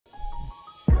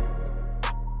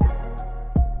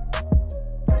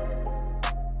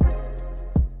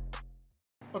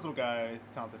What's up, guys?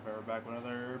 Talented Forever back with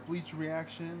another Bleach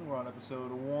reaction. We're on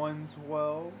episode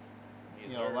 112.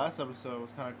 Yes, sir. Last episode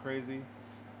was kind of crazy.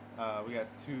 We got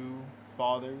two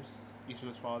fathers,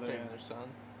 Ichigo's father Saving and their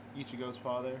sons. Ichigo's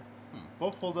father.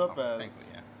 Both pulled up as Thankfully,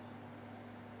 yeah.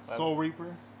 Soul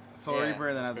Reaper. Soul Yeah,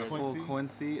 Reaper, then that's has a great. full Quincy.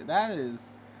 Quincy. That is,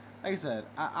 like I said,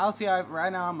 I'll see.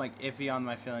 Right now, I'm like iffy on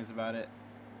my feelings about it.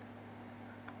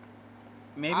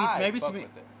 Maybe to fuck me,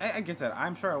 with it. I guess that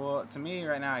I'm sure. Well, to me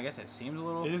right now, I guess it seems a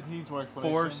little It just needs more explanation.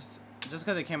 forced, just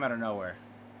because it came out of nowhere.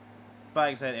 But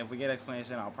like I said, if we get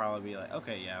explanation, I'll probably be like,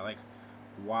 okay, yeah, like,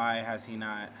 why has he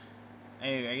not?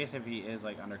 I guess if he is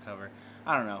like undercover,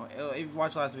 I don't know. If you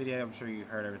watched the last video, I'm sure you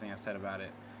heard everything I've said about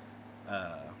it.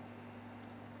 I'll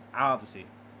have to see.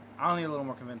 I'll need a little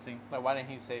more convincing. Like, why didn't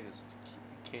he save his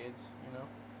kids, you know?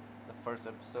 The first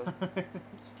episode?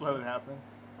 Just let it happen.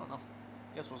 I don't know.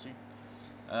 Guess we'll see.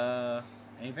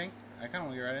 Anything? I kind of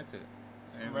want to get right into it.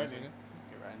 I'm ready. Get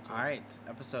right into it. Alright,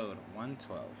 episode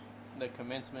 112. The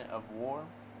commencement of war.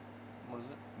 What is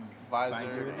it?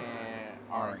 Visor and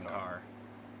Arrancar.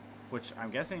 Which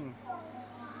I'm guessing.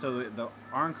 So the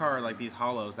Arrancar are like these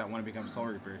hollows that want to become Soul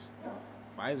Reapers.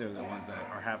 Visor are the ones that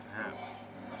are half and half.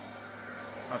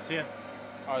 Oh, see ya.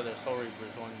 Are there Soul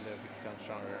Reapers wanting to become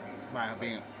stronger? By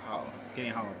being hollow,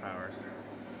 getting hollow powers.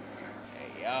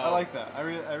 Hey, yo. I like that. I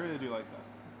really do like that.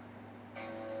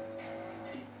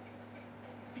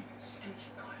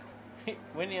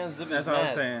 When he unzipped That's his what I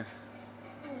was mask. saying.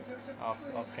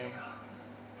 Off him.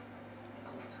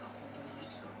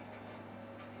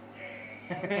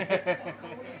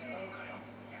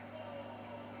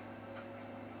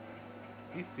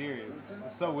 He's serious.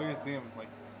 It's so weird to see him like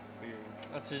serious.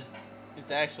 That's his. It's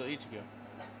the actual Ichigo.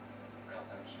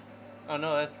 Oh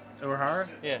no, that's Urahara?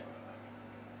 yeah.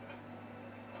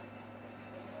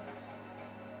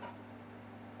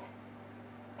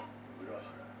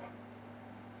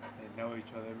 They know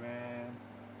each other, man.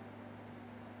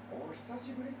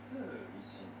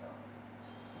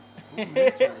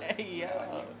 Yo.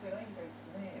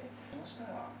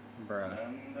 Bruh.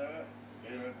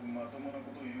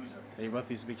 They both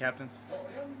used to be captains?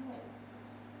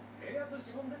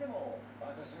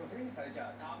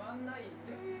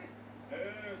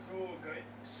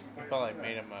 Probably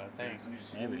made him a thing.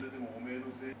 Maybe. Dang.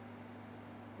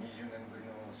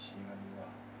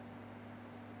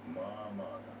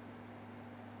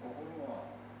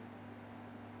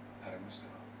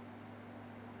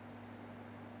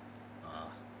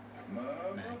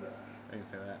 I can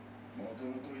say that.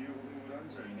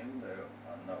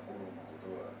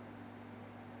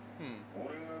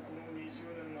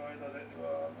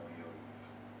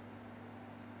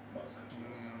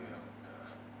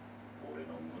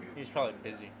 He's probably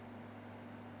busy.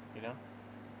 You know?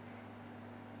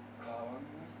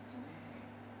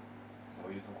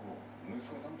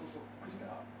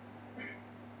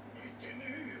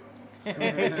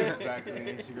 It's exactly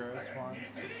an Ichigo response.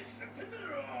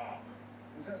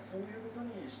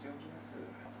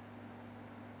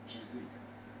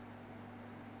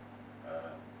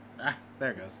 Ah, there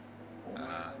it goes.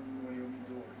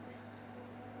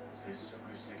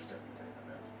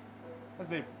 As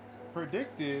they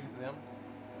predicted, Them?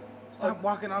 Stop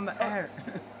walking on the air.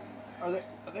 are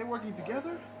they working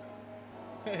together?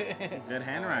 Good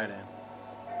handwriting.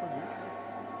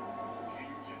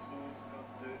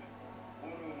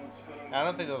 I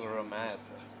don't think those are real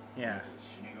masks. Yeah.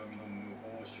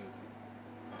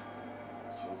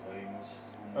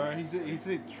 He said he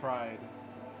tried.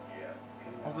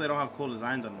 Hopefully they don't have cool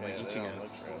designs on them like Yeah, they don't look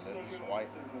Ichigo's. real. They're just white.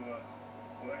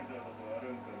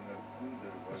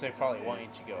 Which they probably want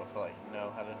Ichigo to like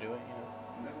know how to do it, you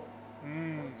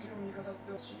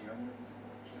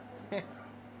know?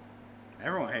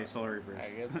 Everyone hates Soul Reapers. I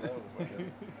guess so.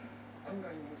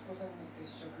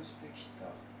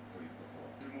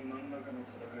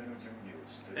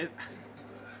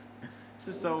 It's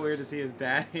just so weird to see his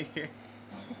dad here.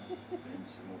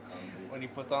 When he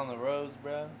puts on the robes,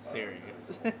 bro,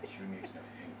 serious. How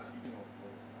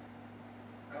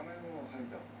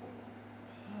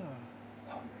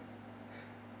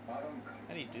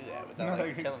do you do that I without can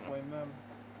like killing explain him? them.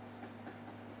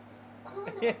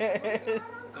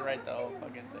 To write the whole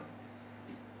fucking thing.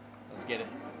 Let's get it.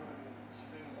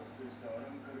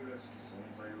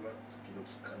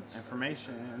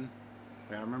 Information.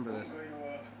 We gotta remember this.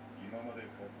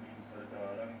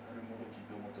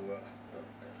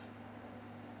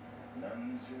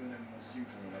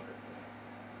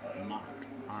 Mock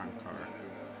Arrancar.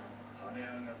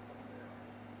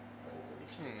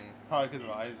 Probably because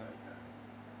of Aizen.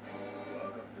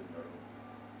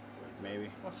 Maybe.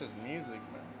 What's his music,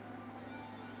 man?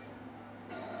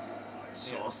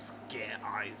 Sosuke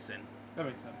Aizen. That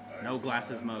makes sense. No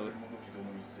glasses mode.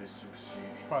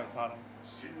 Probably taught him.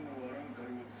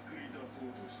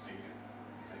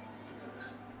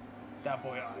 That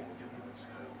boy eyes.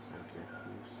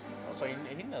 Oh, so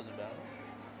he knows about it.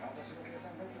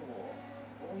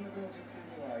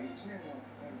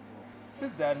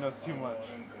 His dad knows too much.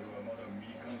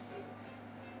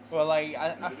 Well, like,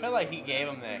 I feel like he gave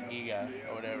him that Giga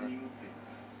or whatever.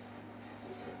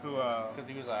 Who, Because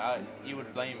he was like, you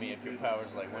would blame me if your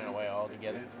powers, like, went away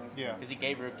altogether. yeah. Because he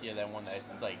gave Rukia that one that,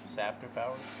 like, sapped her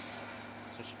powers.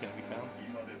 So she couldn't be found.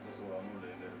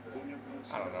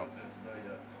 I don't know.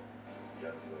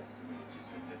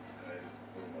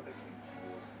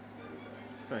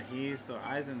 So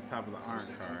Aizen's top of the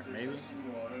Arrancar, maybe?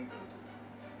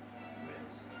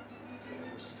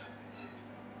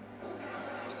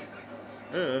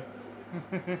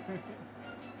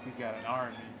 He's got an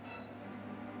army.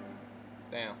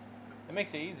 Damn. It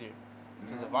makes it easier.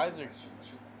 Because the Visor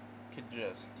could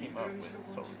just team up with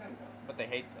Soul. But they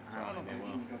hate them. So I don't know if they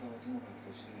will.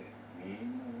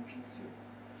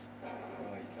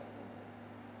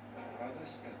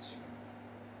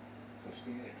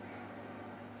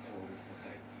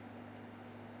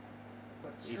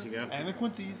 Ichigo. And the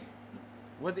Quincy's.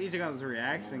 What's Ichigo's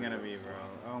reaction gonna be, bro?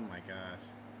 Oh my gosh.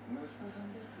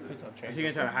 Please don't Is change he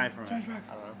gonna try to hide from Change him? back.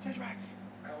 I don't know. Change back.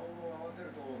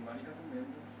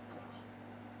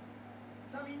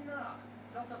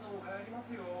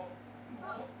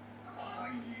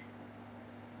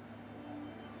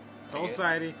 Soul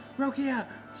Society. Rukia!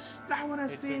 I wanna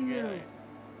It's see a you!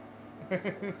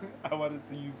 guy. I want to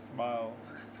see you smile.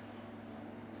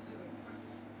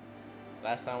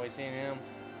 Last time we seen him,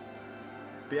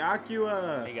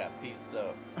 Byakuya! he got pieced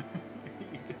up.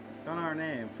 Don't know her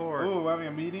name. Four. Ooh, we're having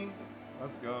a meeting?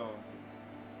 Let's go.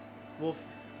 Wolf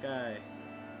guy.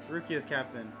 Rukia's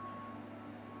captain.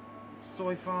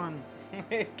 Soy fun.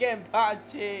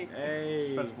 Kenpachi!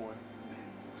 Hey. Best boy.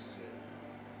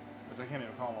 Which I can't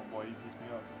even call him a boy, he pieced me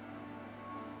up.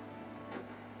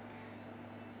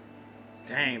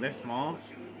 Dang, they're small.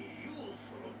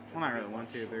 Well, not really. 1,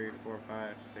 2, 3, 4,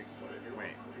 5, 6.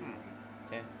 Wait.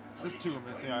 10. There's two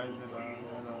we're missing, eyes and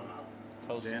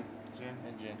Tosin. Jin. Jin.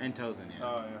 And Jin. And Tozen, yeah.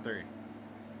 Oh, yeah. 3.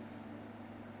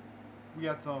 We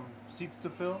got some seats to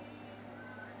fill.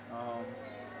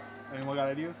 Anyone got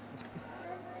ideas?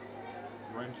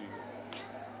 Renji.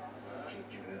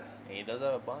 He does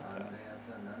have a bunker.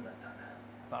 It's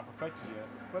not perfected yet,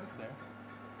 but it's there.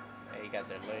 Hey, he got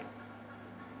there late.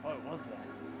 What was that?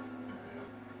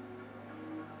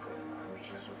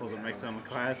 Pulls up next to him in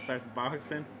class, starts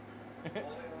boxing.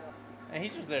 And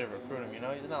he's just there to recruit him, you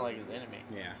know? He's not like his enemy.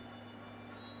 Yeah.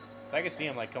 So I can see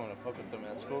him like coming to fuck with them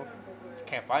at school. You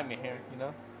can't find me here, you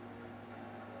know?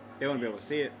 They wouldn't be able to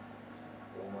see it.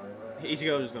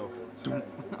 Ichigo just go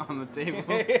on the table.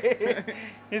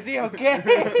 Is he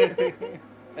okay?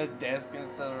 A desk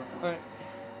instead of a point.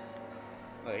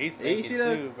 Look, he's thinking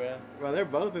Ishida- too, bro. Well, they're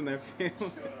both in their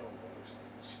field.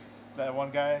 That one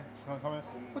guy is gonna come in.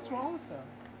 What's wrong with them?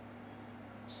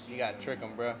 You gotta trick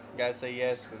him, bro. You gotta say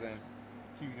yes, but then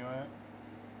Keep doing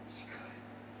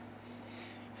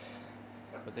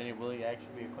it. will he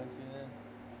actually be a Quincy then?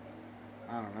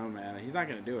 I don't know, man. He's not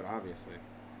gonna do it, obviously.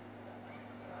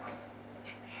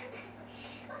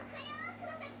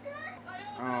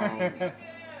 Alright,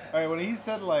 when he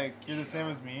said, like, you're the same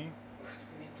as me,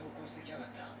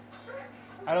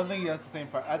 I don't think he has the same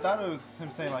power. I thought it was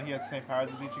him saying, like, he has the same powers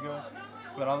as Ichigo,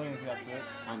 but I don't think that's it.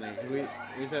 I don't think, 'cause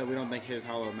we said we don't think his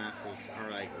hollow masters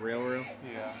are like real.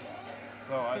 Yeah.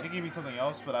 So I think he means something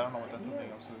else, but I don't know what that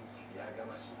something else is.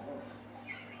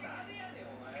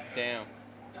 Damn.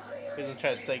 He's gonna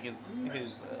try to take his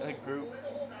group.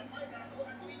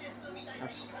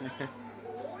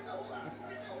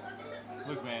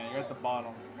 Look, man, you're at the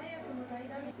bottom.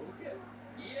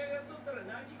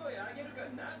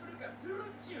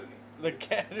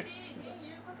 Look at her.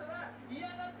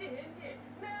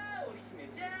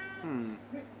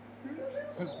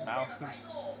 His mouth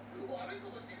is...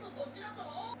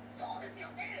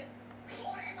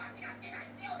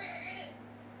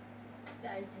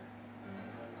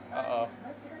 Uh-oh.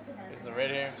 Is the red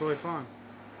hair? Soy fun.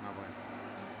 Not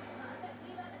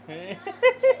playing.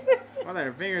 Why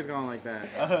their fingers going like that?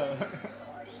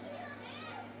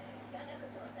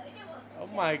 Oh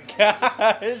my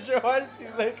gosh, why does she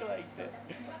look like that?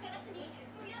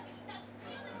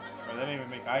 Bro, they didn't even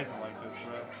make eyes like this,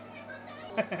 bro.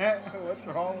 What's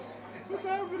wrong? What's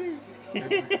happening?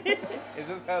 Is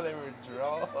this how they were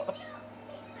drawn?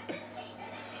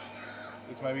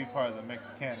 This might be part of the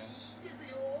mixed canon.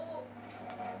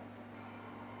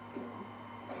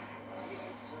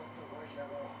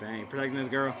 Dang, protecting this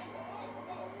girl.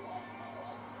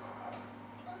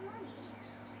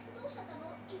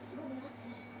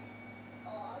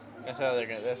 That's how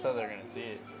they're gonna see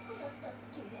it.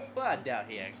 But I doubt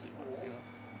he actually was, you know.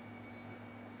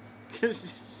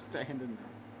 Just standing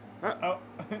there. Oh,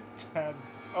 Chad.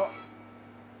 Oh,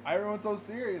 everyone's so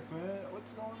serious, man. What's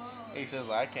going on? He says,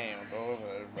 I can't even go over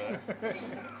there, bro.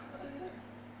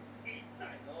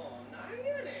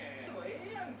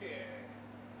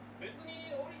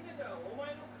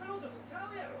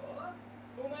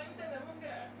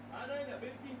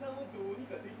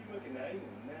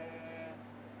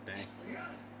 Dang.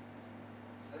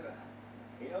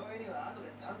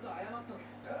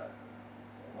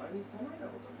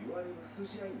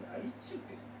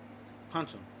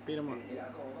 Punch him. Beat him up.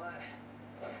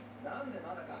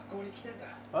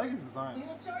 I like his design.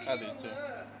 I do too.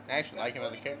 I actually like him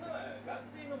as a character.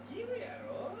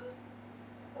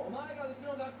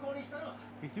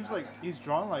 He seems like he's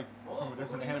drawn like from a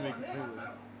different anime completely.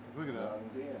 Look at that.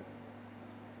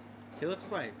 He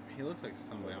looks like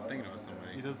somebody. I'm thinking about He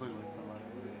somebody. does look like somebody.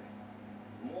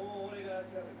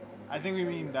 I think we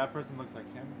mean that person looks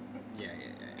like him. Yeah.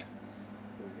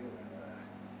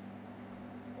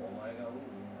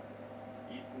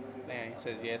 Man, he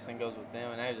says yes and goes with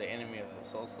them, and now he's the enemy of the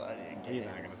Soul Society. He's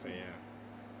not gonna say yeah.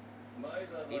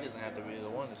 He doesn't have to be the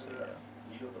one to say yeah.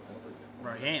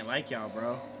 Bro, he ain't like y'all,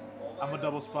 bro. I'm a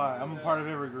double spy. I'm a part of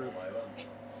every group.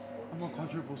 I'm a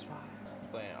quadruple spy. He's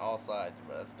playing all sides,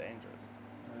 but that's dangerous.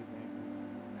 That is dangerous.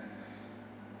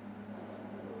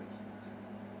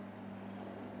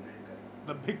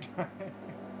 The big guy.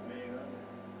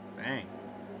 Dang.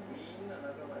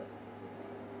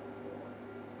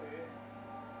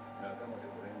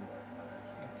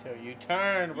 Until you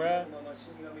turn, bruh.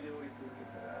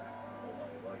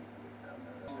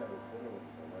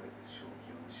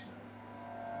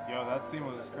 Yo, that scene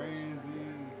was crazy.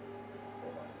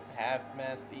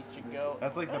 Half-mast Ichigo.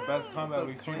 That's like the best combat So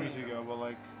we've seen clean. Ichigo, but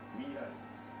like,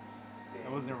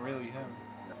 it wasn't really him.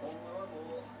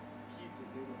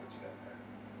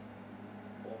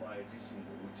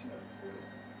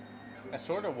 That's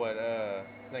sort of what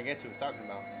Zangetsu was talking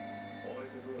about.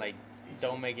 Like,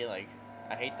 don't make it like,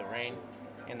 I hate the rain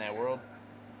in that world.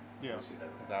 Yeah. 'Cause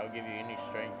I'll give you any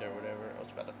strength or whatever. I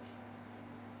was about to.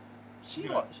 She's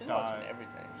gonna watching die.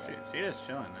 everything, bro. She just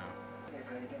chilling now.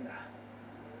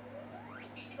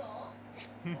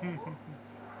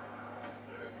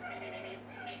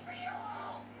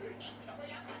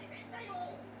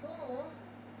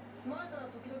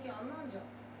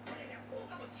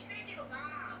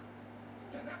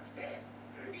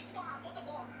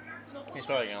 He's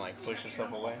probably gonna like push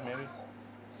himself away, maybe.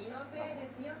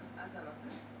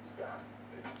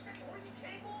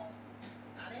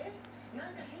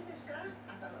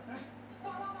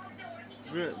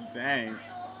 Dang.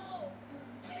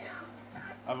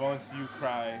 I've only seen you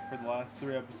cry for the last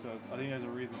 3 episodes. I think there's a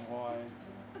reason why.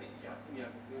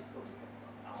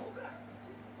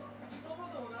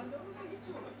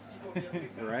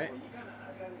 Right?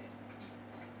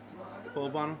 Pull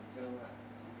up on him.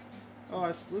 Oh,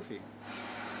 it's Luffy.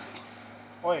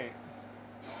 Wait.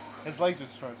 His leg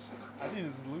just stretched. I think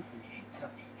this is Luffy.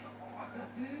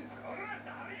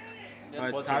 Oh,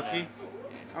 it's Tatsuki?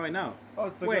 Oh, wait, no. Oh,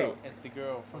 it's the Wait. girl. It's the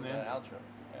girl from From the the end. outro.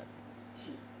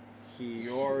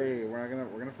 Hiyori. We're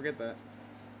gonna forget that.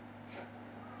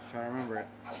 Just try to remember it.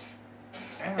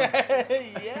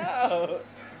 Yeah. Yo.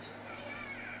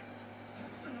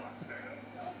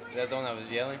 Is that the one that was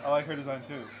yelling? I like her design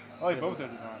too. I like both their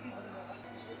designs.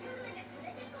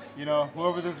 You know,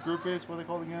 whoever this group is, what are they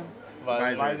called again?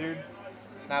 Visor. Visored.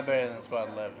 Not better than Spot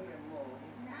 11.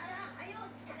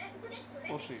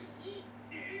 We'll see.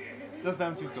 Just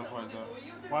them two so far, though.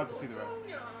 We'll have to see the rest.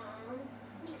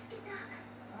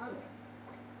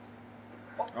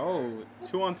 Oh,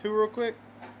 2-on-2 real quick.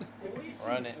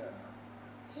 Run it.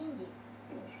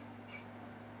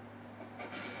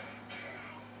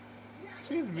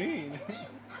 She's mean.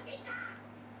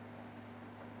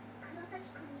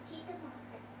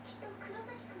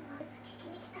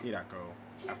 Hirako.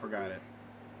 I forgot it.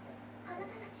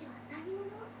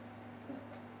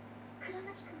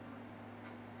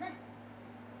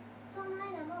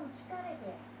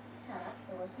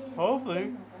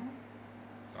 Hopefully.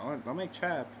 Don't make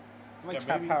Chap. Don't make Yeah,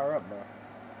 Chap maybe. power up, bro.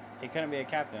 He couldn't be a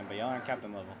captain, but y'all aren't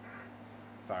captain level.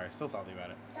 Sorry, still salty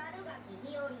about it.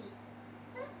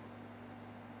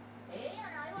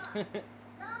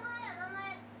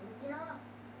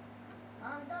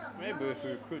 Maybe if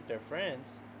we recruit their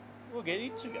friends, we'll get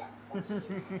Ichigo.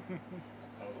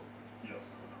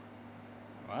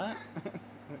 What?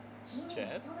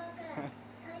 Chad?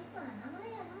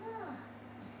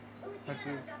 Princess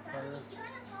Karin.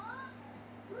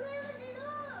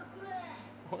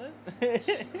 What?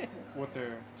 What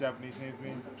their Japanese names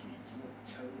mean.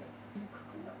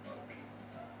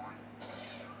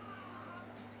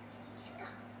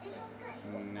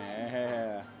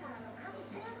 Nah.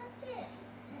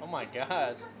 Oh my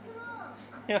god.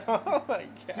 Oh my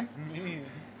god. She's mean.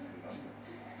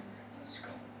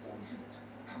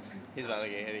 He's about to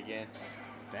get hit again.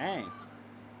 Dang.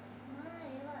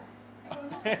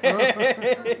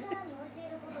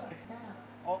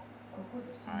 Oh,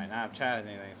 Alright, now if Chad has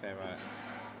anything to say about it.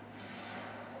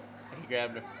 He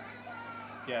grabbed her.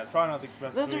 yeah, try not to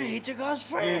best Those are friends. Ichigo's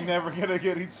You're friends. never gonna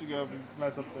get Ichigo if you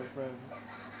mess up their friends.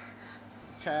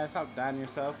 Chad, stop doubting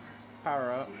yourself. Power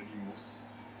up.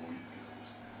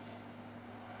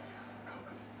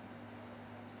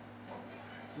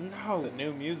 No. The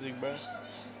new music, bro.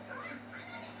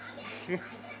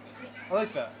 I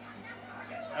like that.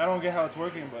 I don't get how it's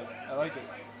working, but I like it.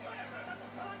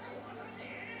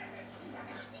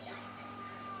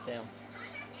 Damn.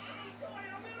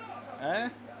 Eh?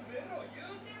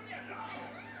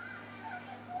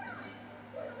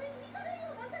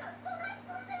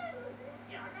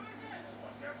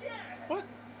 What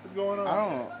is going on? I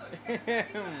don't.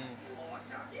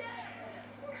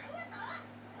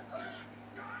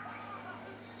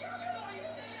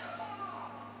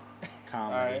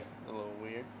 Comedy. Alright. A little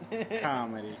weird.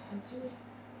 Comedy.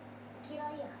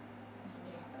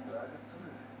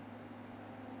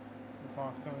 The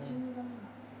song's coming in.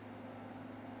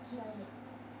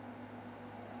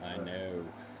 I know.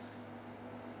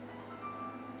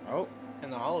 Oh,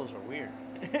 And the hollows are weird.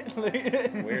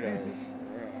 weirdos.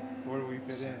 Where do we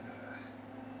fit in?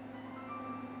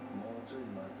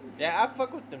 Yeah, I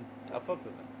fuck with them. I fuck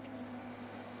with them.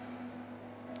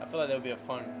 I feel like that would be a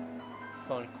fun,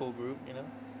 cool group, you know?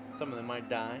 Some of them might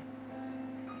die.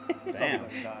 Damn.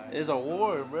 Something died. It's a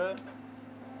war, bruh.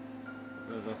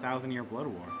 The 1,000-Year Blood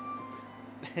War.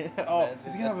 Oh,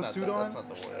 is he gonna have a suit on? That's not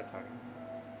the war they're talking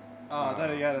Oh, I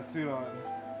thought he had a suit on.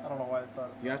 I don't know why I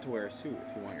thought. You have to wear a suit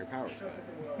if you want your powers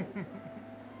back.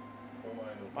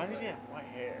 Why does he have white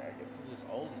hair? I guess he's just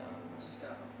old now.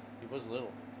 He was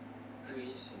little.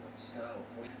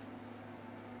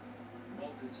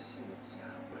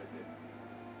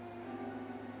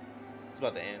 It's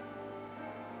about to end.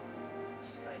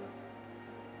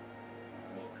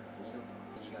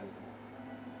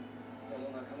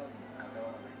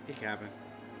 Hey, Captain.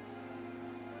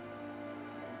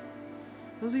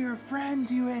 Those are your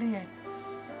friends, you idiot.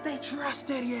 They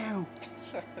trusted you.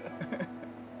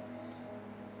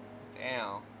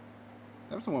 Damn.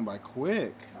 That was the one by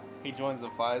Quick. He joins the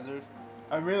Pfizers.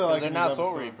 I really Because like. they're these not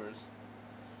Soul episodes. Reapers.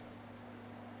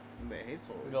 They hate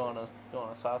Soul Go on a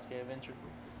Sasuke adventure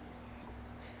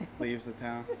Leaves the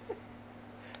town.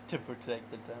 to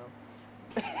protect the town.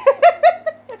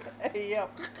 Hey, yo.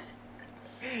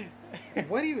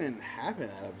 What even happened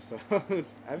in that episode?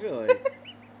 I feel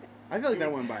like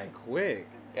that went by quick.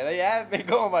 Yeah, they have been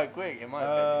going by quick, in my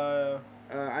opinion.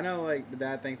 I know, like, the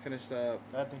dad thing finished up.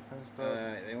 That thing finished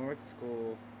up. They went to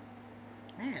school.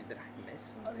 Man, did I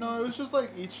miss something? No, it was just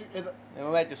like each. They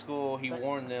went back to school. He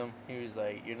warned them. He was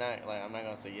like, "You're not like I'm not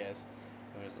gonna say yes."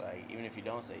 He was like, "Even if you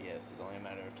don't say yes, it's only a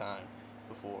matter of time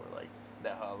before like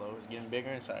that hollow is getting bigger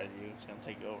inside of you. It's gonna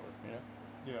take you over, you know.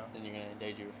 Yeah. Then you're gonna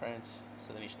endanger your friends."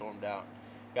 So then he stormed out,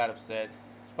 got upset.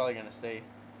 He's probably gonna stay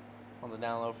on the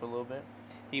down low for a little bit.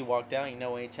 He walked out. You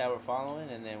know, when Chad were following,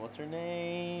 and then what's her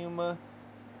name?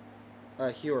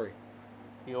 Hiyori.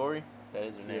 Hiyori. That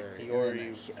is her name.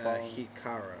 Hiyori.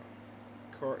 Hiyori.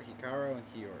 Hikaru and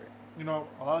Hiyori. You know,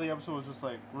 a lot of the episode was just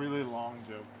like really long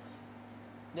jokes.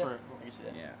 Yeah, For- I can see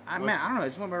that. Yeah. Man, I don't know. It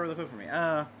just went by really quick for me.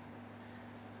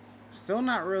 Still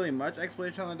not really much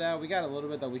explanation on the dad. We got a little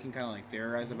bit that we can kind of like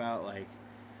theorize about. Like,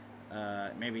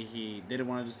 maybe he didn't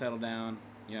want to just settle down.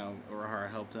 You know, Urahara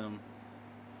helped him,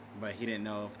 but he didn't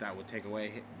know if that would take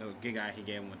away the good guy he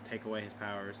gave him would take away his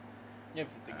powers. If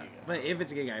it's a good guy. But if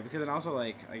it's a good guy, because then also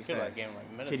like I Could said, like game like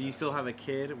medicine. could you still have a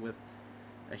kid with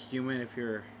a human if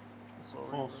you're? Soul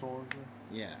Full Reaper. sword.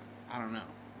 Yeah, I don't know,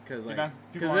 because You're like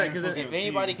not- people aren't even supposed If to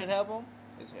anybody see- could help him,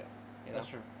 it's him. You know? That's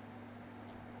true.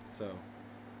 so,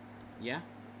 yeah.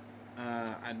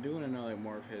 I do want to know like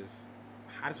more of his.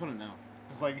 I just want to know.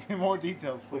 Just like more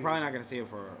details. Please. We're probably not gonna see it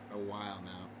for a while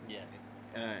now.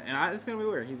 Yeah. It's gonna be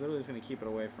weird. He's literally just gonna keep it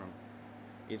away from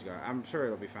each guy. I'm sure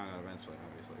it'll be found out eventually,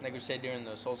 obviously. Like we said during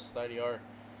the Soul Society arc,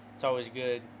 it's always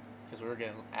good because we're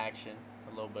getting action,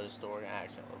 a little bit of story,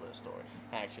 action, a little bit of story,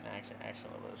 action, action, action,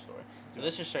 a little bit of story. So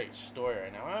this is straight story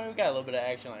right now. We got a little bit of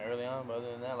action like early on, but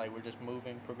other than that, like we're just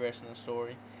moving, progressing the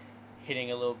story,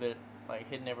 hitting a little bit, like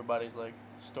hitting everybody's like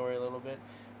story a little bit.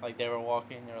 Like they were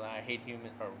walking, they were like, I hate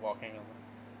humans, or walking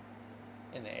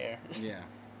in the air. Yeah.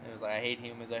 It was like, I hate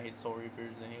humans, I hate Soul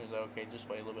Reapers, and he was like, okay, just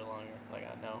wait a little bit longer. Like,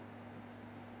 I know.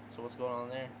 So what's going on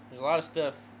there? There's a lot of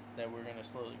stuff that we're going to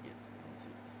slowly get into.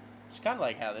 It's kind of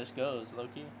like how this goes,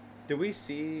 low-key. Did we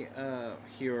see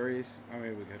Hiyori's? I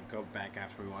mean, we could go back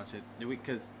after we watch it. Did we?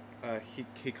 Because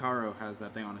Hikaru has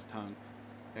that thing on his tongue.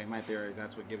 Okay, my theory is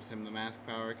that's what gives him the mask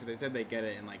power. Because they said they get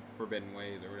it in like forbidden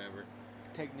ways or whatever.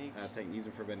 Techniques.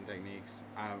 Using forbidden techniques.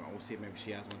 We'll see if maybe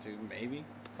she has one too. Maybe.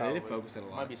 Probably. They did focus it a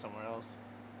lot. Might be somewhere else.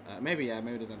 Maybe, yeah.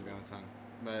 Maybe it doesn't have to be on the tongue.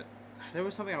 But there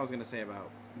was something I was going to say about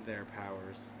their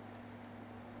powers.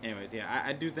 Anyways, yeah,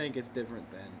 I do think it's different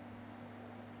than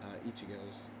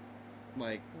Ichigo's.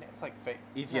 Like, yeah, it's like fake.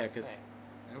 Yeah, because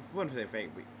I wouldn't say fake,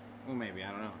 but well, maybe,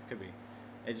 I don't know. It could be.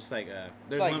 It's just like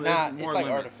it's like not. more It's like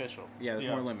limits. artificial. Yeah, there's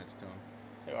more limits to them.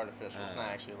 It's like artificial. It's not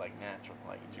actually like natural,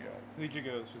 like Ichigo.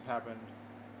 Ichigo's just happened.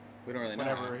 We don't really know.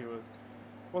 Whenever he was,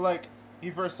 well, like he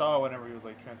first saw it whenever he was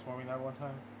like transforming that one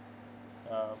time,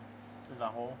 in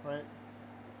that hole, right?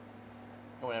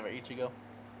 Whenever Ichigo.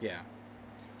 Yeah.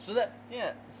 So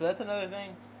that's another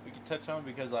thing we could touch on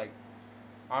because like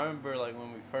I remember like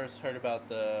when we first heard about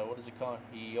the what is it called,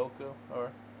 Hiyoko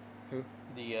or who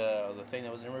the thing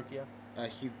that was in Rukia.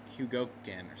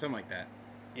 Hugoken or something like that.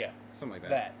 Yeah. Something like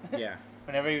that. Yeah.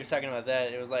 Whenever he was talking about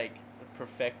that, it was like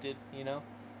perfected, you know,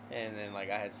 and then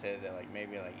like I had said that like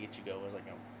maybe like Ichigo was like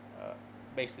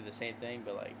basically the same thing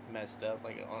but like messed up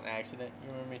like on accident.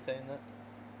 You remember me saying that?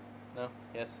 No?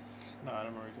 Yes? No, I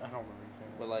don't remember you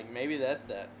saying that. But like maybe that's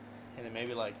that, and then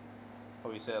maybe like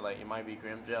what we said, like it might be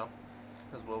Grimjow,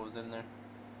 is what was in there.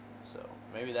 So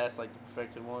maybe that's like the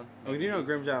perfected one. Well, you know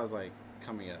Grimjow is like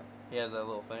coming up. He has that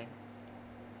little thing.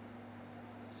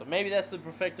 So maybe that's the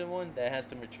perfected one that has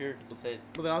to mature because it said.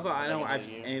 But then also I know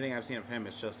anything I've seen of him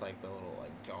is just like the little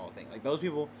like jaw thing. Like those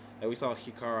people that we saw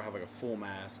Hikaru have like a full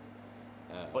mask.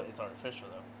 But it's artificial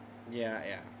though. Yeah,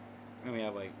 yeah. And we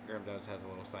have like Grimjow has a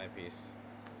little side piece.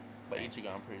 But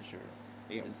Ichigo, I'm pretty sure.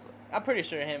 Yeah. I'm pretty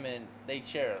sure him and they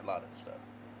share a lot of stuff.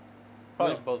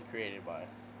 Probably both created by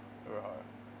Arrancar.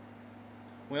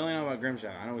 We only know about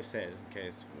Grimjow. I know we say it just in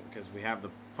case because we have the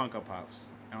Funko Pops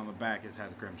and on the back it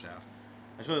has Grimjow.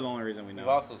 That's really the only reason we know. We've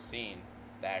also seen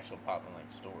the actual pop in like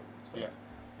stores. So. Yeah.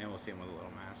 And we'll see him with a little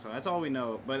mask. So that's all we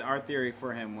know. But our theory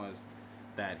for him was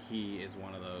that he is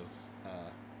one of those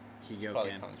Probably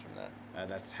comes from that.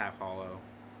 That's half hollow,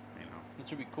 you know. It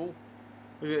should be cool.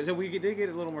 So we did get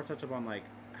a little more touch up on like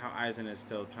how Aizen is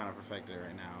still trying to perfect it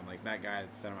right now. Like that guy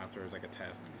that sent him after was like a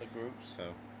test. The groups.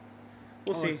 So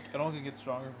we'll see. I don't think it gets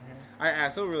stronger from here. I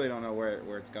still really don't know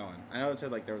where it's going. I know it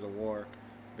said like there was a war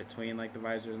between like the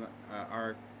Visors and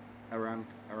around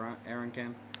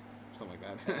Arrancar, something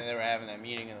like that. And they were having that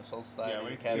meeting in the Soul Society. Yeah,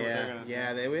 we can see what they're gonna do.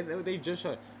 Yeah, they just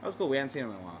showed. That was cool. We hadn't seen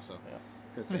them in a while, so. Yeah.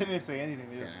 They didn't say anything.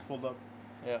 They just pulled up.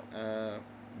 Yeah.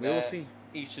 We will see.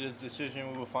 Ishida's decision,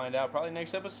 we will find out probably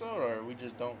next episode, or we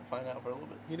just don't find out for a little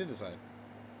bit. He did decide.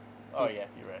 Oh yeah,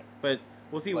 you're right. But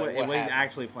we'll see Like, what he's happens.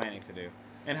 actually planning to do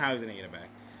and how he's gonna get it back.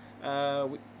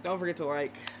 Don't forget to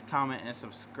like, comment, and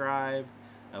subscribe.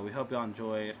 We hope y'all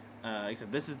enjoyed. Like I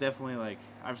said, this is definitely like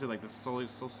obviously like the Soul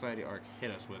Society arc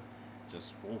hit us with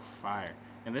just fire,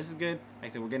 and this is good. Like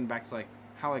I said, we're getting back to like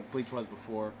how like Bleach was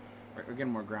before. We're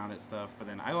getting more grounded stuff, but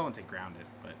then I won't say grounded,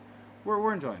 but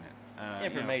we're enjoying it.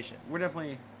 Information. You know, we're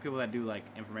definitely people that do like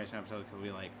information episodes because we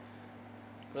like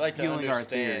to fueling our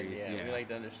understand. theories. Yeah, we like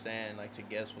to understand, like to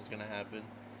guess what's gonna happen.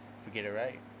 If we get it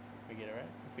right, we get it right.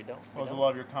 If we don't, Well, there's a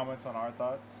lot of your comments on our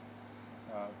thoughts.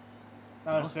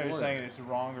 Not necessarily saying it's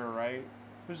wrong or right,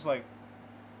 but just like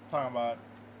talking about.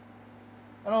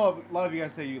 I know a lot of you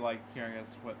guys say you like hearing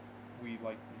us what we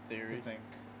like theories. to think.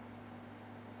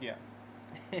 Yeah.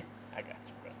 I got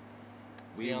you, bro.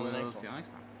 We See you on the will next see one. you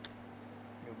next time.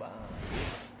 Goodbye.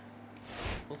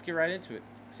 Let's get right into it.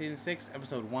 Season 6,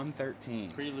 episode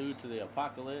 113. Prelude to the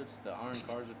apocalypse, the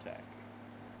Arrancar's attack.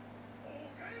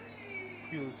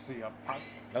 Prelude to the apocalypse.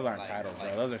 Those aren't titles,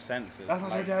 bro. Those are sentences. That's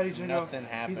what Like, your daddy should know. nothing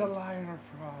happened. He's a liar and a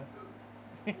fraud.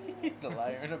 He's a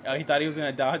liar and a Oh, he thought he was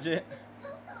gonna dodge it.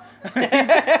 He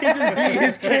just beat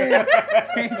his kid.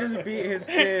 He just beat his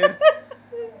kid.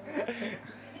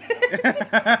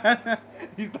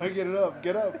 He's like, get it up,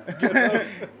 get up, get up.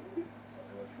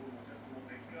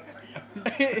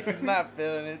 He's not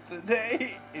feeling it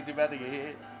today. He's about to get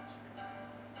hit.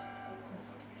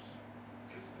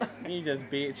 He just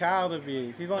beat child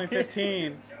abuse. He's only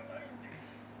 15.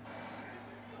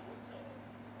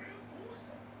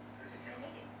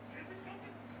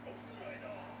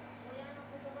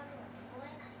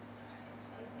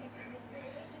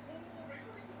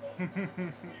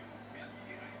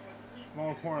 More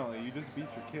importantly, you just beat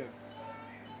your kid.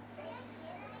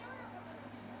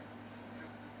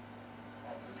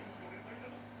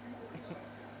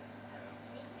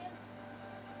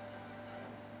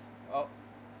 Oh.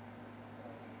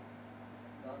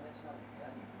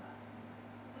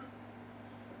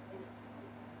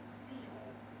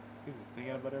 He's just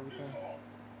thinking about everything.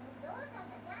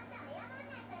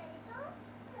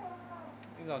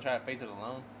 He's gonna try to face it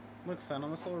alone. Look, son,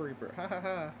 I'm a Soul Reaper. Ha ha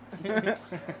ha.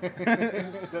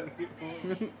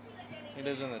 He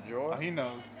lives in the drawer. Oh, he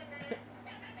knows.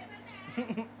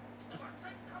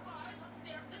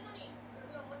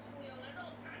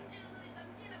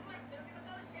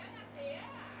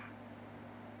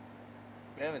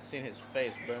 We haven't seen his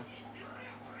face, bro.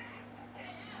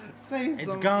 Say It's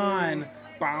something. gone.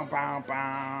 Bow, bow,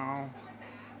 bow.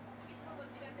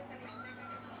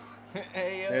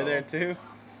 Hey, yo. They're there too.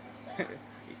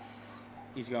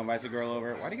 Ichigo invites a girl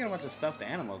over. Why do you got a bunch of stuffed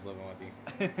animals living with you?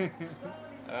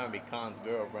 That might be Khan's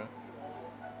girl, bro.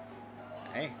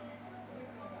 Hey,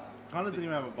 Khan doesn't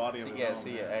even have a body of You his gotta own.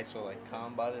 see an man. actual like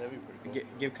Khan body. That'd be pretty cool.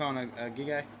 give Kon a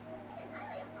gigai.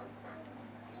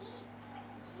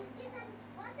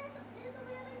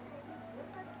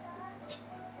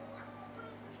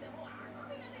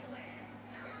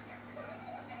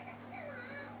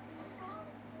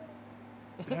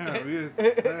 Damn, he is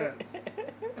depressed.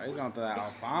 Oh, he's going through that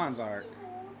Alphonse arc.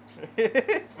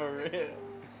 For real.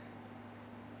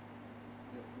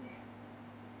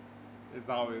 It's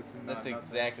obvious. Not That's nothing.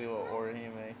 exactly what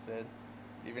Orihime said.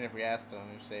 Even if we asked him,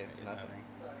 he'd say it's nothing.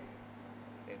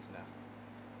 It's nothing.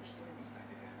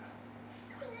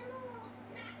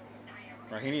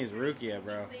 Bro, he needs Rukia,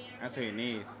 bro. That's what he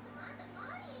needs.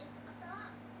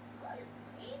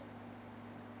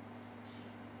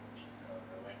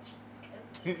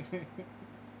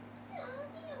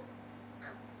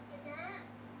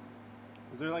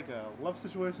 Is there like a love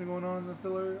situation going on in the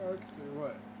filler arcs or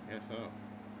what? Guess so.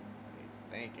 He's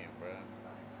thinking, bro.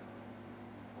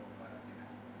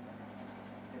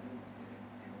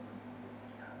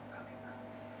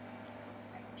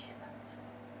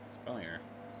 Spelling error.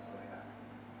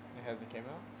 It hasn't came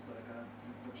out?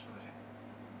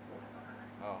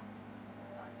 Oh.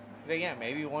 He's like, yeah,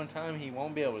 maybe one time he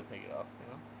won't be able to take it off, you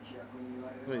know?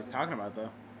 That's what he's talking about, though.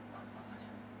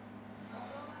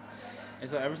 And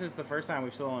so ever since the first time,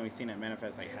 we've still only seen it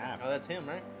manifest like half. Oh, that's him,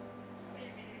 right?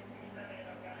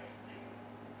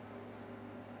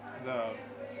 The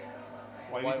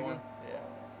white White Ichigo? one? Yeah.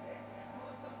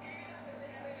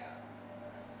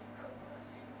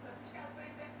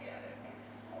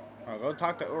 Oh, go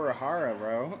talk to Urahara,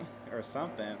 bro. Or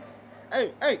something.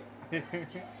 Hey, hey!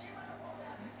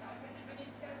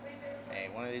 Hey,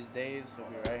 one of these days, he'll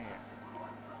be right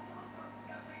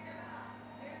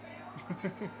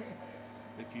here.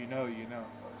 If you know, you know.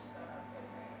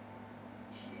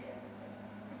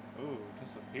 Ooh,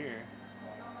 disappear.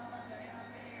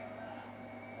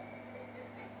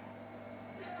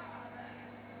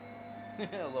 A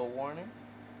little warning.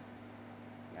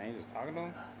 Now you just talking to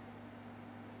him?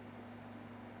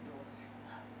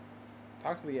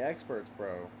 Talk to the experts,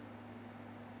 bro.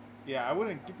 Yeah, I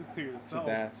wouldn't get this to It's yourself. just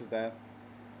that. It's just that.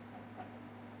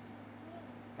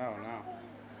 Oh, no.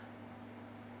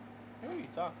 Who are you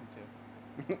talking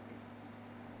to?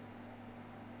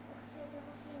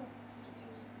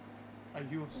 Are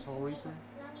you a Soul Reaper?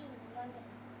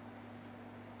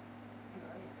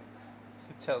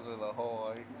 It tells me the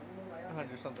whole, like,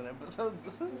 100-something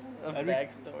episodes of That'd be-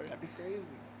 backstory. That'd be crazy.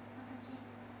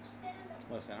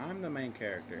 Listen, I'm the main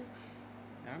character.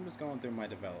 And I'm just going through my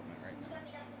development right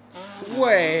now.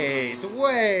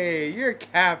 Wait, you're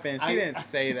capping. She didn't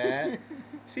say that.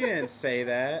 She didn't say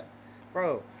that.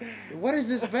 Bro, what is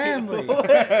this family?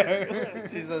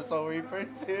 She's a Soul Reaper,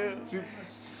 too.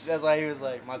 That's why he was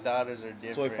like, my daughters are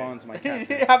different. Soy Fawn's my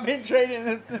captain. I've been training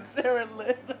them since they were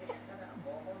little.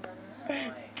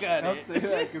 Cut Don't it. say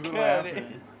that because I'm Cut it.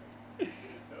 laughing.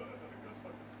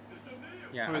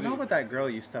 Yeah, I know about that girl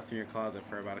you stuffed in your closet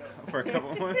for a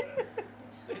couple months.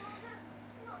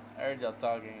 I heard y'all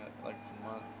talking like for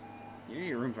months.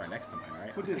 Your room's right next to mine,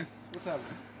 right? What is? What's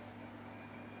happening?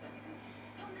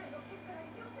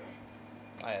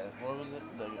 Oh yeah, what was it?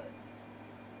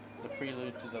 The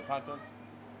prelude to the podcast?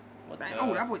 What the?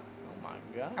 Oh, that boy, Oh my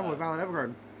god. that boy Violet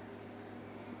Evergarden.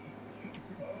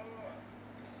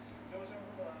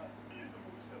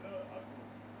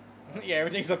 Yeah,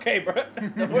 everything's okay, bro.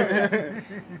 Don't worry.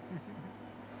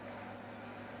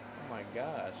 Oh my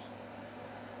gosh.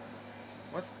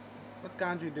 What's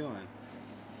Ganju doing?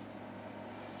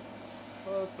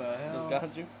 What the hell? Just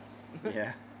got you?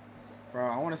 Yeah. Bro,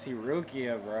 I want to see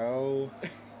Rukia, bro.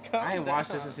 I ain't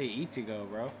watched this to see Ichigo,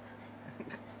 bro.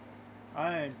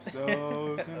 I'm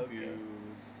so confused.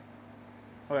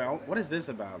 Okay, what is this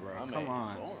about, bro? Come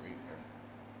on. Soul Reaper.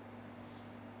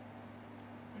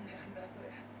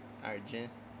 Alright, Jin.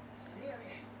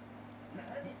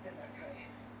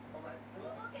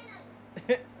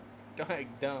 Don't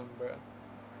act dumb, bro.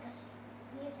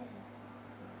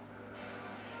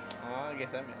 Oh, I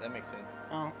guess that makes sense.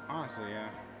 Oh, honestly, yeah.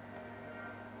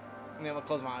 I'm gonna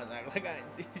close my eyes and act like I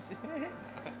didn't see shit.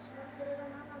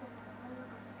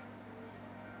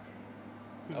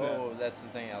 Oh, that's the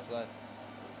thing outside.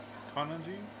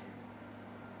 Kananji?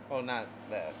 Oh, not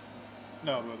that.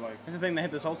 No, but like. This is the thing that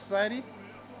hit this whole society?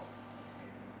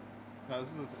 No, this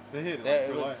is they hit it. Yeah, Like,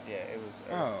 it was. life. Yeah, it was.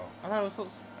 Earth. Oh, I thought it was so.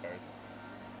 Earth.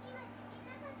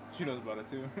 She knows about it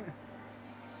too.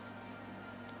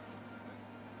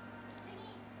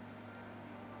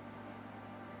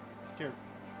 Careful.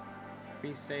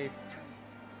 Be safe.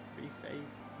 Be safe.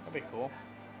 That'd be cool.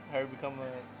 Her become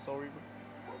a Soul Reaper.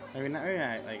 Maybe not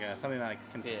like something that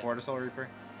like, can support a Soul Reaper.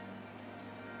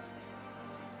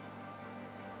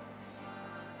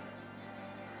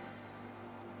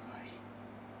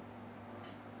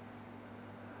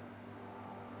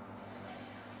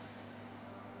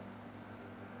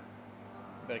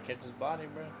 Better catch his body,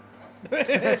 bro.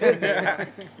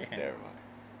 Never mind.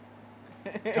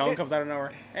 Tone comes out of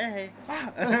nowhere. Hey.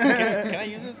 Can I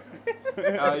use this?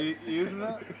 You using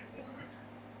that?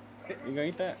 You gonna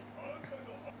eat that?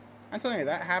 I'm telling you,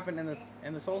 that happened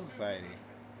in the Soul Society.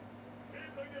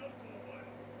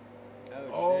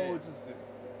 Oh, shit. It just.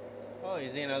 Oh,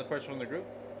 is he another person from the group?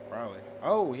 Probably.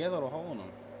 Oh, he has a little hole in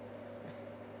him.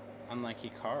 Unlike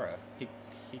Hikaro.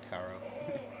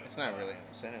 It's not really in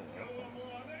the center though.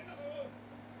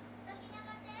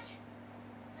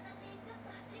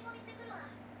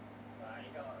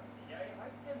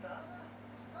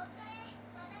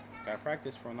 Gotta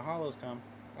practice for when the hollows come.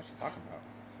 What's she talking about?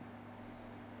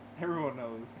 Everyone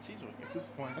knows. She's wicked. At this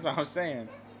point. That's what I'm saying.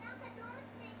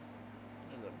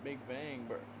 There's a big bang,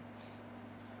 bro.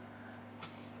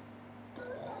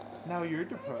 Now you're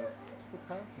depressed. What's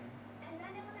happening?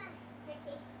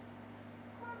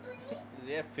 Does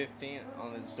he have 15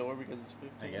 on his door because it's 15?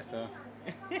 I guess so.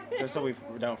 Just so we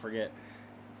don't forget.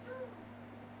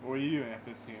 What were you doing at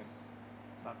 15?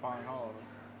 Not following hollows.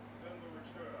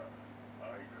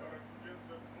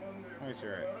 Let me see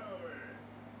right.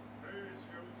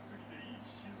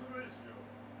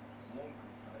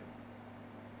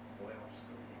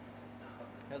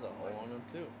 Has a hole on him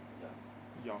too.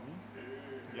 Yummy.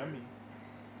 Yummy.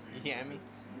 Yummy.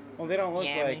 Well, they don't look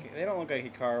Yummy. like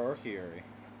Hikaru or Hiyori.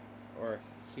 Or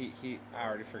he I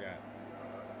already forgot.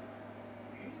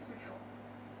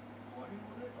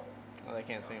 Oh, they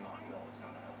can't see him.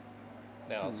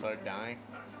 They all start dying.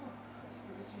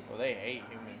 Well, they hate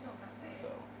humans, so.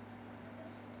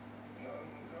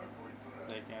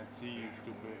 They can't see you,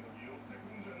 stupid.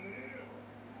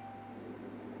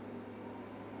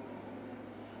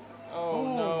 Oh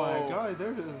no! My god,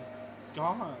 they're just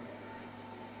gone.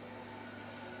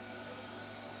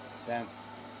 Damn.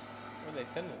 Where they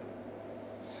sending them?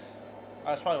 Oh,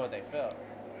 that's probably what they felt.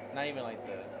 Not even like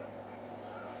the.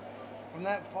 From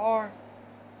that far.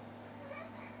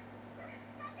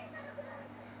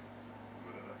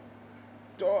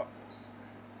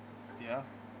 Yeah.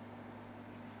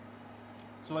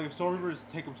 So like, if Soul Reapers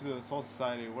take them to the Soul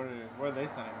Society, where are they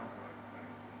sending them?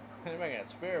 They're making a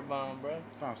spirit bomb, bro.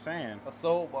 That's what I'm saying. A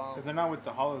soul bomb. Because they're not with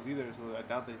the Hollows either, so I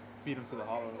doubt they feed them to the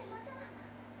Hollows.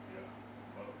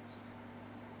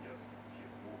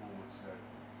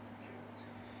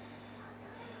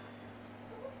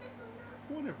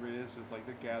 Whatever it is, just like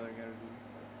they're gathering energy.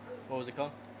 What was it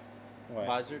called? What?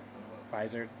 Pfizer?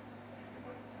 Pfizer.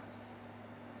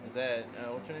 Is that,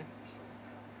 what's her name?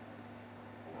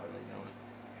 I don't really know.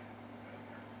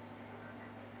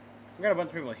 We got a bunch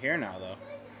of people here now, though.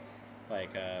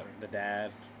 Like, the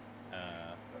dad, You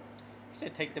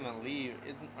said take them and leave.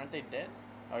 Aren't they dead?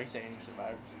 Oh, you say any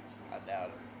survivors? I doubt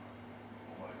it.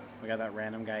 we got that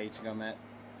random guy Ichigo met.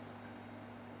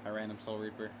 A random Soul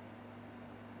Reaper.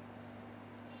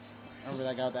 Remember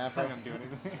that guy with the That's afro? not gonna do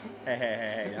anything.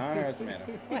 Hey, don't underestimate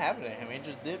him. What happened to him? He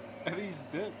just dipped. I think he's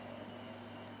dead.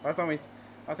 Last time we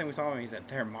saw him, he said,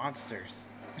 "They're monsters,"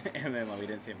 and then we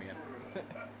didn't see him again.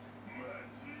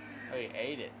 Oh, he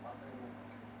ate it.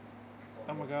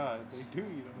 Oh my god, they do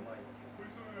eat them.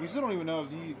 We still don't even know if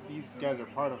these guys are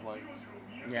part of like.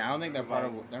 Yeah, I don't think they're part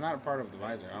of. They're not a part of the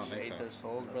visor. I don't Just think ate so. their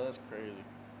souls, bro. That's crazy.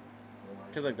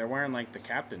 Cause like they're wearing like the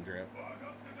captain drip.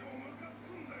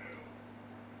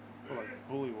 Or, like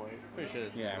fully white. Pretty sure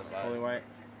this Yeah, is the fully vibe. white.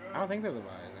 I don't think they're the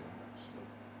visor.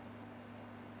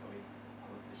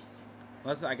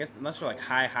 I guess unless they're like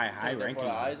high Put the ranking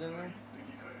eyes ones. in there.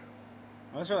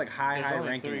 Unless they're like There's high only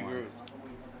ranking 3 ones. groups.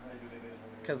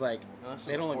 Because like No, this is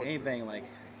they the don't look 4th anything like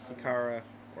Hikara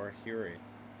or Hiyori.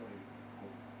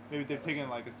 Maybe they've taken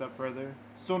like a step further.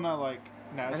 Still not like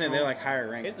I natural. think they're like higher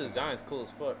ranked. His design's cool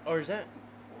as fuck. Or is that?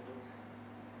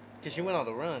 Cause she went on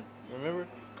the run. Remember?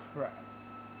 Crap.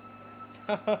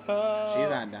 She's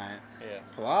not dying. Yeah.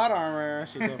 Plot armor.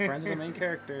 She's a friend of the main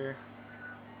character.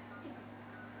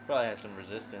 Probably has some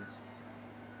resistance.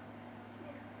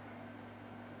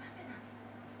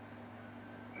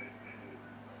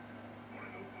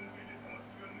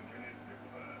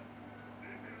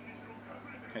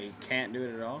 Okay, you can't do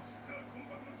it at all.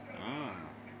 Ah.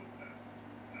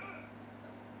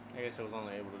 I guess I was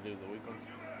only able to do the weak ones.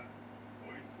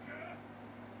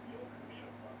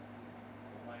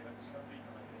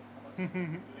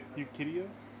 Eukirio?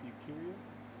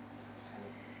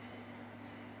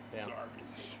 Yeah.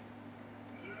 Garbage.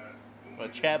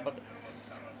 But Chad, but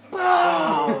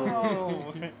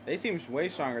They seem way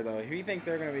stronger though. Who thinks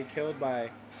they're gonna be killed by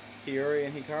Hiyori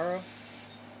and Hikaru?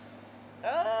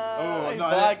 he no,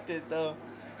 blocked it though.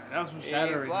 That was some He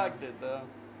shattering. blocked it though.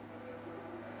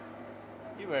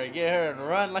 You better get her and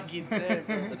run like he said,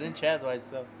 bro. But then Chad's by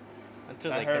itself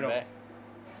until I they heard come him. back.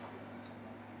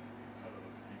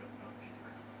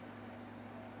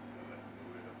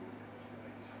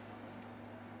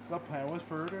 The plan was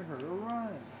for her to run.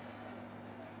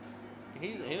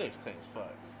 He looks clean as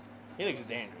fuck. He looks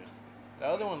dangerous. The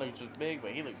other one looks just big,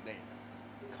 but he looks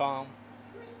dangerous. Calm.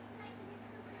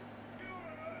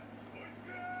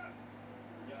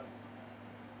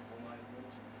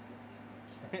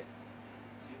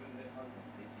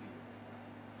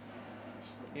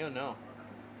 You don't know.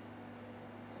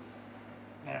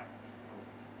 Now.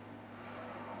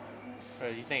 Bro,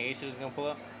 you think Ace was gonna pull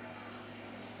up?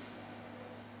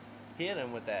 He hit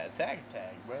him with that attack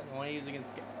tag, bro. The one he used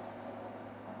against.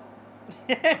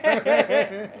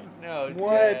 No,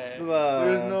 What Chad. the?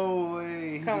 There's no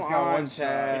way. He Come just got on, one He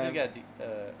Chad. just got.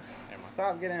 Never mind.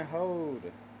 Stop getting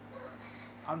hoed.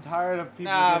 I'm tired of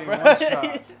people Nah, getting bro. one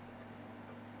shot.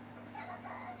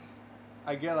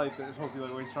 I get like they're supposed to be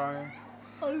like way stronger.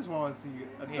 I just want to see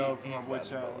a dub from He's a wood about to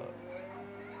shot. blow up.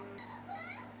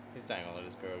 He's not gonna let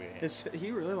this girl get hit. Is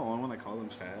he really the only one that called him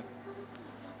Chad?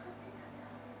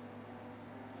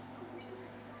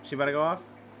 She about to go off?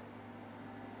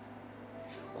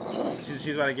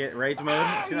 She's about to get rage mode.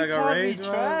 She's about to go rage mode,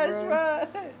 bro. Right?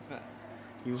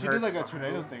 You She hurt did like a Sako.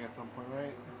 tornado thing at some point,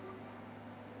 right?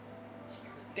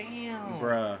 Damn.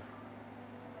 Bruh.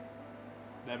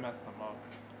 That messed them up.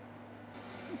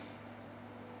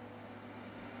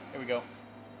 Here we go.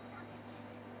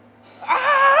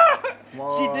 Ah!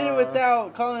 Whoa. She did it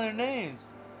without calling their names.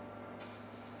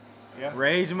 Yeah.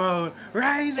 Rage mode.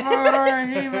 Rage mode on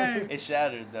He-Man. It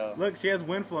shattered though. Look, she has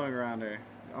wind flowing around her.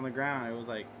 On the ground. It was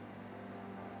like,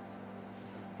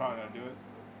 Probably gonna do it.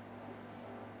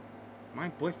 my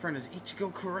boyfriend is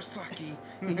Ichigo Kurosaki,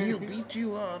 and he'll beat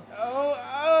you up.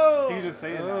 Oh, You can just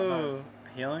say it now. Oh. Nice.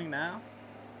 Healing now?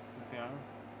 Just the arm.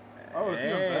 Oh, it's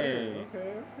even Hey. better.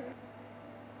 Okay.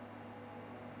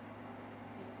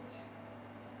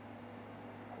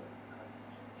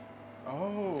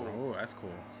 Oh. Oh, that's cool.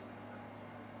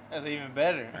 That's even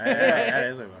better. Yeah, that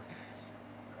is way better.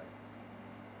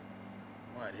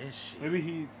 What is she? Maybe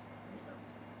he's.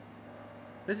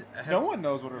 This, No one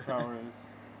knows what her power is,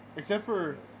 except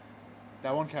for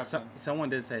that one captain, someone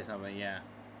did say something, yeah.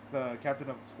 the captain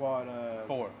of squad 4.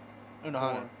 four.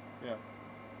 Unohana. Yeah.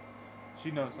 She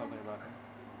knows something about him.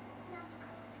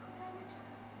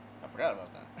 I forgot about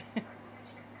that.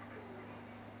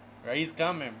 Bro, he's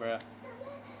coming, bro.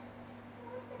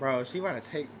 Bro, she about to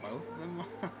take both of them on.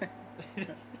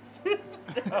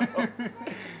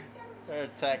 Her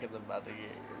attack is about to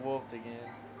get whooped again.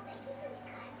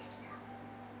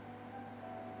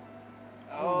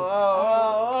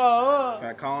 Oh.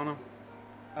 Got calling him?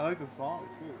 I like the song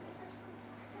too.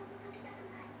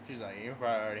 She's like, he probably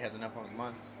already has enough on his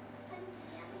mind.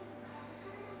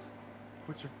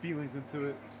 Put your feelings into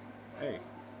it. Hey.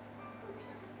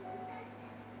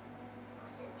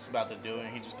 She's about to do it,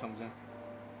 and he just comes in.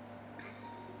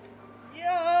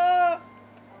 Yeah.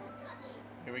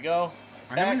 Here we go.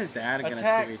 Are him and his dad again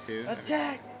Attack. at TV2?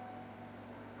 Attack.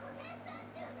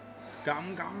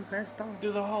 Gum pesto.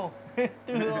 Through the hole. Through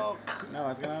the hole. No,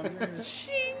 it's gonna be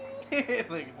Shing. Look at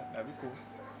that. That'd be cool.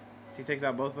 She takes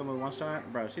out both of them with one shot?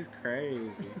 Bro, she's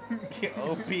crazy.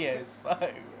 OP as fuck, bro.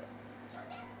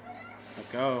 Let's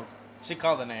go. She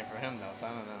called the name for him though, so I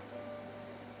don't know.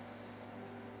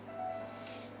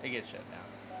 It gets shut down.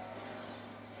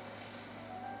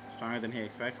 Stronger than he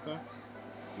expects, though?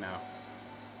 No.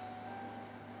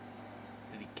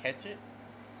 catch it?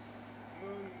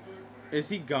 Is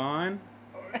he gone?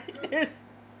 There's...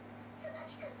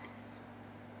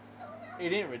 He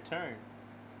didn't return.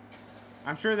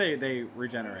 I'm sure they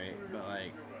regenerate, but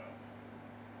like.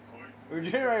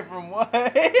 Regenerate from what?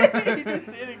 He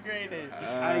disintegrated.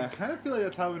 I kind of feel like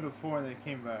that's happened before and they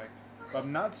came back, but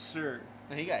I'm not sure.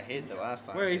 He got hit the last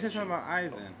time. Wait, he said something about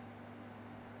Aizen.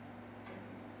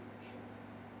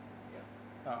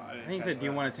 Oh, I think he said, "Do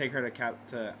you want to take her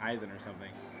to Aizen or something?"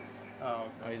 Oh, okay.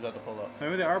 Oh, he's about to pull up. So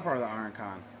maybe they are part of the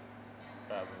Arrancar.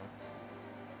 Probably.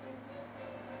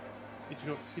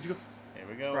 Ichigo. Here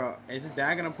we go. Bro, is his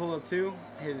dad gonna pull up too?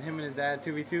 Him and his dad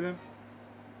 2v2 them?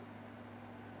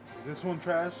 Is this one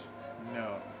trash?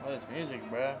 No. Oh, this music,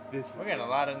 bruh. This. We're getting a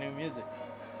lot of new music.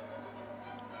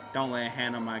 Don't lay a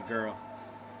hand on my girl.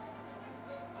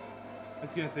 I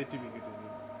was gonna say to be good.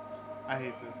 I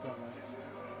hate this so much.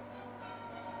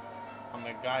 I'm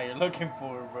the guy you're looking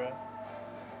for, bruh.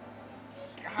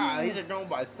 God, these are going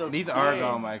by so These quick. are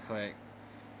going by quick.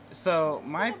 So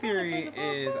my theory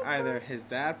is either his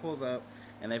dad pulls up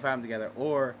and they fight him together,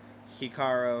 or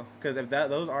Hikaru, because if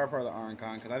those are part of the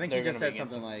Arrancar, because I think he just said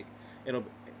something like it'll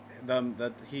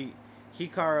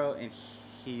Hikaru and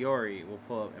Hiyori will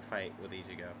pull up and fight with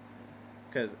Ichigo,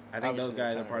 because I think those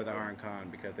guys are part of the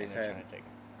Arrancar because they said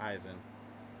Aizen,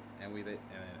 and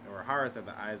or Hara said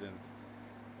the Aizen's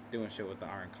doing shit with the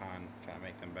Arrancar, trying to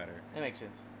make them better. That makes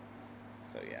sense.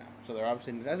 So yeah, so they're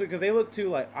obviously that's because they look too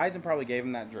like Aizen probably gave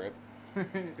him that drip.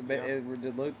 It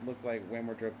did look like way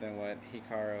more drip than what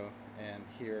Hikaru and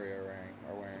Hiyori are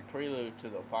wearing. It's a prelude to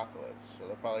the apocalypse, so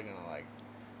they're probably gonna like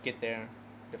get there,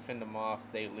 defend them off.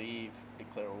 They leave,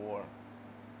 declare war.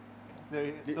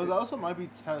 Those also might be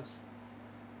tests.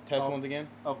 Test ones again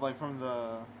of like from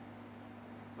the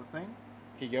thing.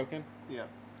 Higyoken. Yeah.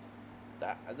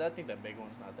 I think that big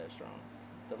one's not that strong.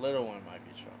 The little one might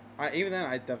be strong. Even then,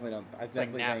 I definitely don't. I It's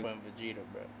like definitely Nappa think. and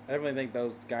Vegeta, bro. I definitely think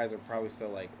those guys are probably still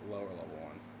like lower level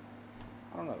ones.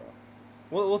 I don't know though.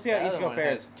 We'll see how The other Ichigo one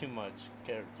fares. has too much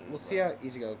character. We'll see how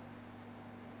Ichigo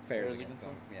fares against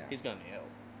them. Yeah. He's gonna help.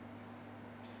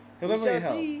 He'll definitely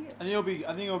help. I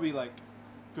think it'll be like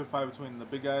good fight between the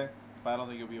big guy, but I don't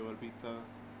think he'll be able to beat the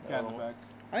guy in the back.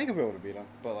 I think he'll be able to beat him,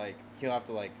 but like he'll have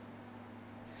to like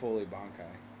fully Bankai.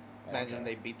 Imagine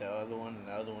they beat the other one, and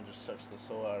the other one just sucks the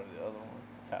soul out of the other one.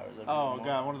 Powers up. Oh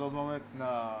god, one of those moments.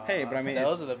 Nah. Hey, but I mean,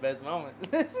 those are the best moments.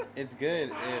 it's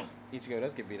good if Ichigo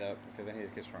does get beat up because then he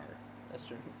just gets stronger. That's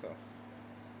true. So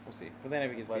we'll see. But then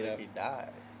if he gets But beat if up, he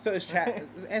dies. so is Chad?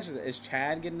 Answer that. Is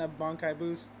Chad getting a Bankai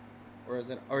boost, or is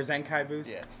it Zenkai boost?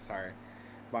 Yeah. Sorry,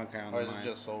 Bankai on Or the is it mind.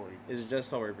 just Soul Reaper? Is it just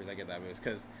Soul Reapers that get that boost?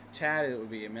 Because Chad, it would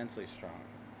be immensely strong.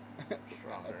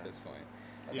 Stronger. At this point.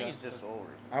 I think it's just Soul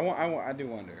Reaper. I do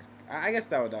wonder. I guess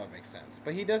that would make sense.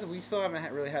 But he does. We still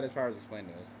haven't really had his powers explained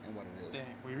to us and what it is. Dang,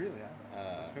 we really have.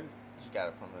 That's crazy. Just got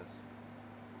it from his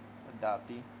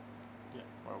adoptee. Yeah.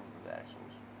 Or was it the actual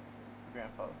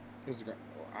grandfather? It was a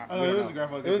It was a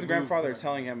grandfather. It was a grandfather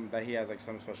telling him that he has like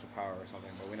some special power or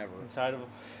something, but we never. Inside of him.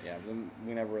 Yeah, then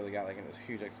we never really got like this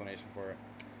huge explanation for it.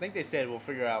 I think they said we'll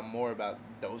figure out more about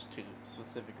those two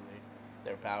specifically,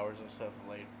 their powers and stuff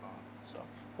later on. So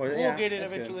we'll get it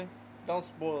eventually. Good. Don't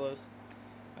spoil us.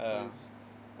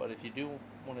 But if you do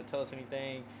want to tell us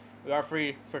anything, we are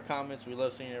free for comments. We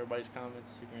love seeing everybody's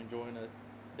comments. If you're enjoying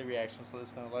the reactions, let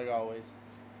us know. Like always.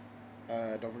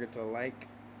 Don't forget to like,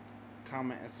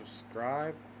 comment, and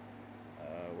subscribe.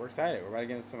 We're excited. We're about to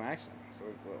get into some action. So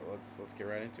let's get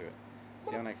right into it.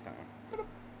 See y'all next time.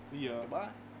 See ya. Goodbye.